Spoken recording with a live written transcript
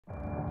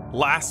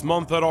Last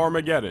month at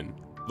Armageddon,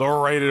 the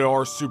rated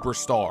R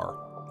superstar,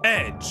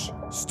 Edge,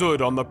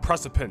 stood on the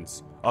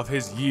precipice of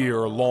his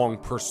year-long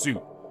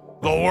pursuit.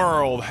 The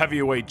World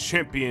Heavyweight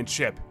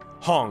Championship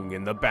hung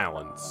in the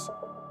balance.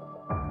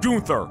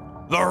 Gunther,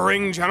 the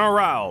ring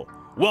general,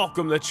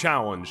 welcomed the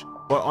challenge,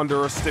 but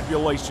under a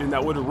stipulation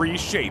that would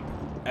reshape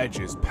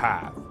Edge's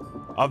path.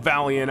 A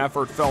valiant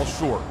effort fell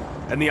short,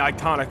 and the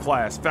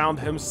Iconoclast found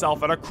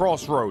himself at a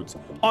crossroads,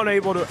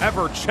 unable to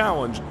ever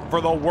challenge for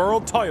the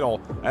world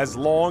title as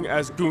long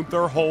as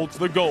Gunther holds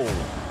the gold.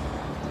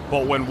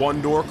 But when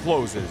one door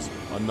closes,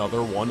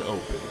 another one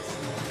opens.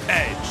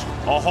 Edge,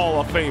 a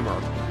Hall of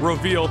Famer,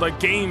 revealed a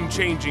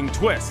game-changing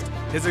twist.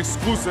 His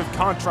exclusive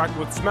contract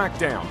with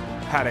SmackDown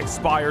had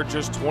expired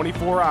just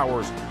 24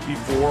 hours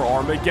before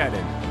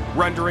Armageddon,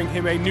 rendering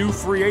him a new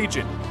free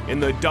agent in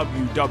the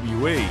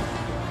WWE.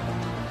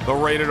 The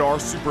rated R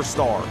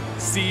superstar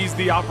seized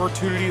the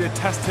opportunity to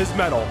test his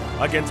mettle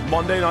against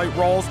Monday Night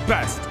Raw's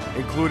best,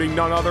 including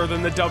none other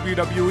than the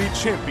WWE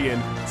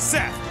champion,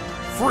 Seth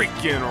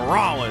freaking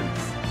Rollins.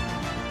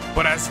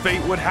 But as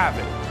fate would have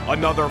it,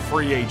 another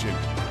free agent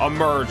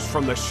emerged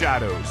from the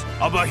shadows,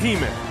 a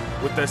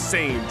behemoth with the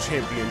same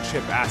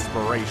championship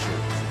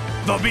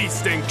aspirations. The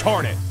Beast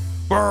Incarnate,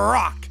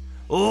 Brock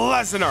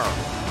Lesnar,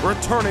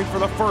 returning for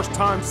the first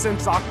time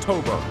since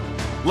October.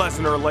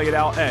 Lesnar laid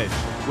out Edge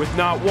with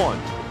not one,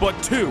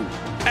 but two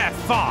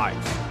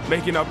F5s,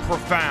 making a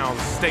profound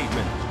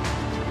statement.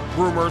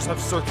 Rumors have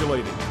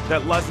circulated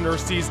that Lesnar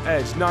sees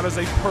Edge not as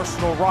a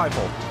personal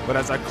rival, but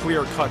as a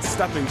clear-cut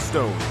stepping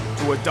stone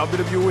to a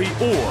WWE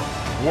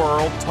or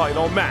world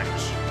title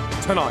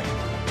match. Tonight,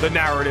 the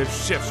narrative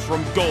shifts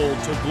from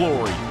gold to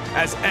glory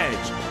as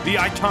Edge, the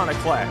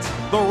Iconoclast,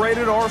 the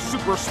rated R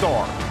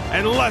superstar,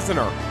 and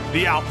Lesnar,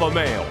 the alpha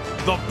male,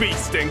 the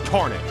Beast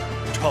Incarnate,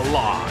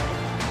 collide.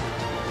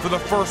 For the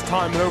first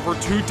time in over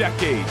 2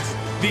 decades,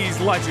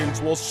 these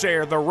legends will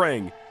share the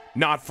ring,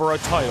 not for a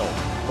title,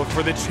 but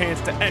for the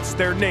chance to etch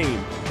their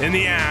name in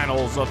the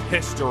annals of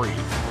history.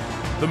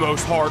 The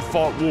most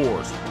hard-fought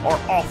wars are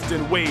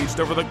often waged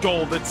over the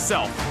gold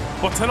itself,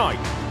 but tonight,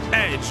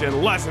 Edge and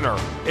Lesnar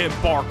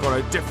embark on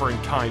a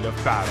different kind of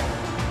battle.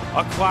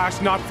 A clash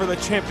not for the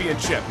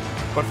championship,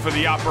 but for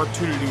the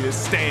opportunity to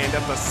stand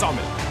at the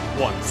summit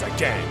once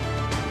again.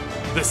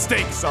 The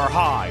stakes are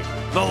high,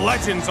 the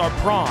legends are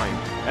prime,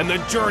 and the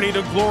journey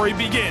to glory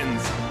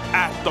begins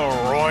at the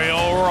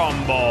Royal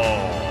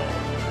Rumble.